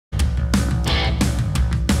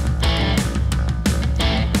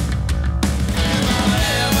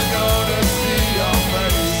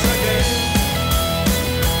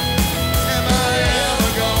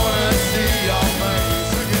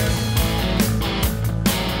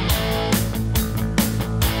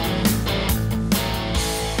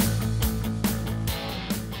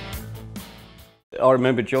I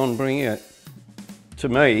remember John bringing it to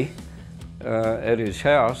me at his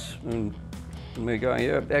house, and me going,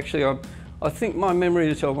 yeah, actually I think my memory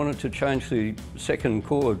is I wanted to change the second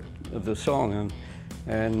chord of the song,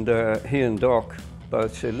 and he and Doc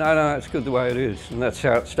both said, no, it's good the way it is, and that's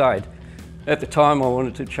how it stayed. At the time I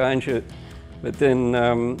wanted to change it, but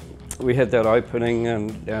then we had that opening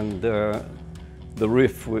and the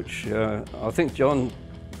riff, which I think John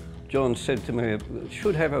said to me, it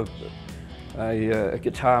should have a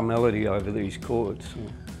guitar melody over these chords.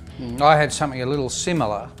 I had something a little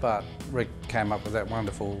similar, but Rick came up with that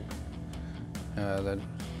wonderful, that's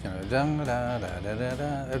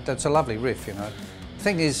a lovely riff, you know. The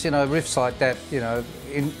thing is, you know, riffs like that, you know,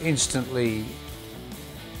 instantly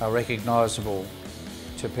are recognisable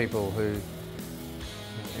to people who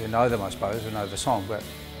know them, I suppose, who know the song. But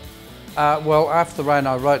well, after the rain,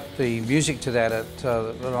 I wrote the music to that at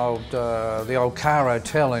the old car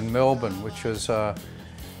hotel in Melbourne, which was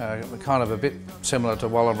kind of a bit similar to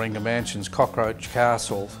Walleringha Mansion's Cockroach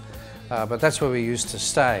Castle, but that's where we used to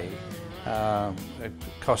stay. It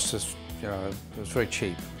cost us, you know, it was very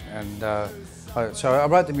cheap, and so I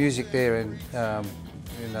wrote the music there in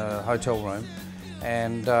a hotel room,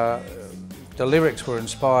 and the lyrics were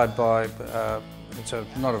inspired by. It's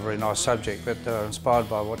not a very nice subject, but inspired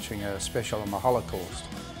by watching a special on the Holocaust,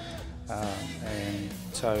 and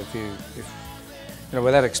so if you know,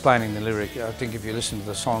 without explaining the lyric, I think if you listen to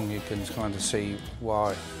the song, you can kind of see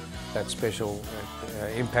why that special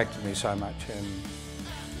impacted me so much, and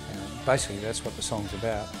basically that's what the song's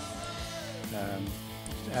about.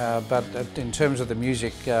 But in terms of the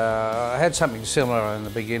music, I had something similar in the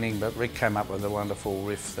beginning, but Rick came up with a wonderful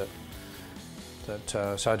riff that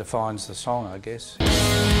so defines the song, I guess.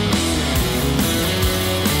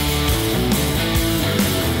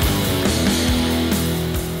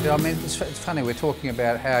 I mean, it's funny, we're talking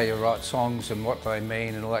about how you write songs and what they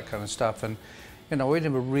mean and all that kind of stuff, and you know, we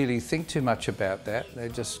never really think too much about that. They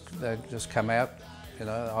just come out, you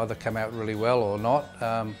know, either come out really well or not.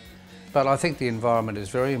 But I think the environment is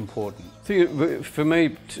very important. For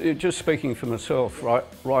me, just speaking for myself,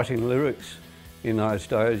 writing lyrics in those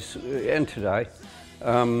days and today,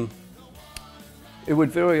 it would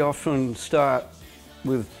very often start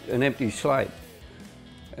with an empty slate,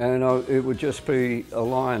 and it would just be a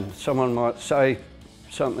line. Someone might say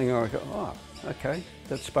something, and I go, oh, okay,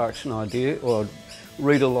 that sparks an idea, or I'd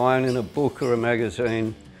read a line in a book or a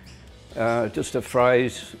magazine, just a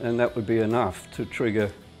phrase, and that would be enough to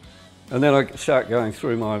trigger. And then I start going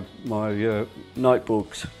through my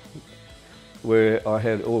notebooks, where I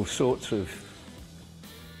had all sorts of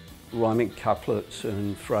rhyming couplets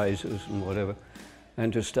and phrases and whatever,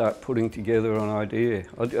 and just start putting together an idea.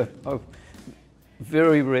 I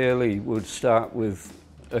very rarely would start with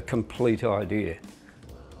a complete idea.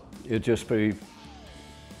 It'd just be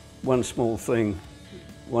one small thing,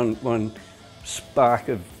 one spark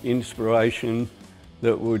of inspiration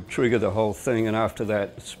that would trigger the whole thing, and after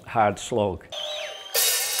that, it's hard slog.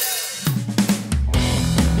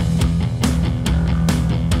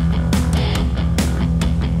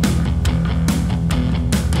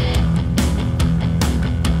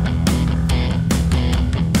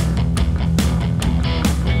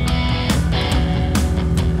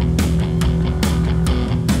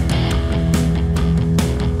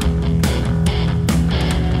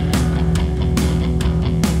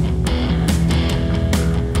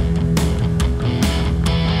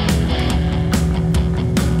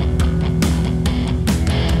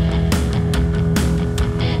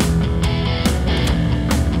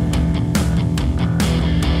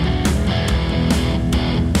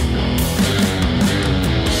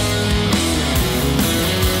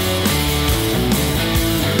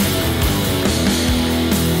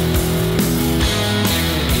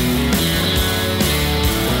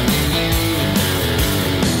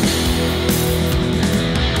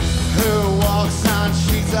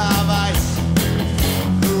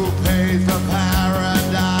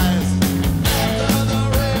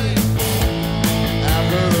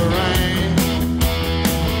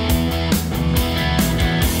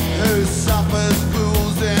 Suffers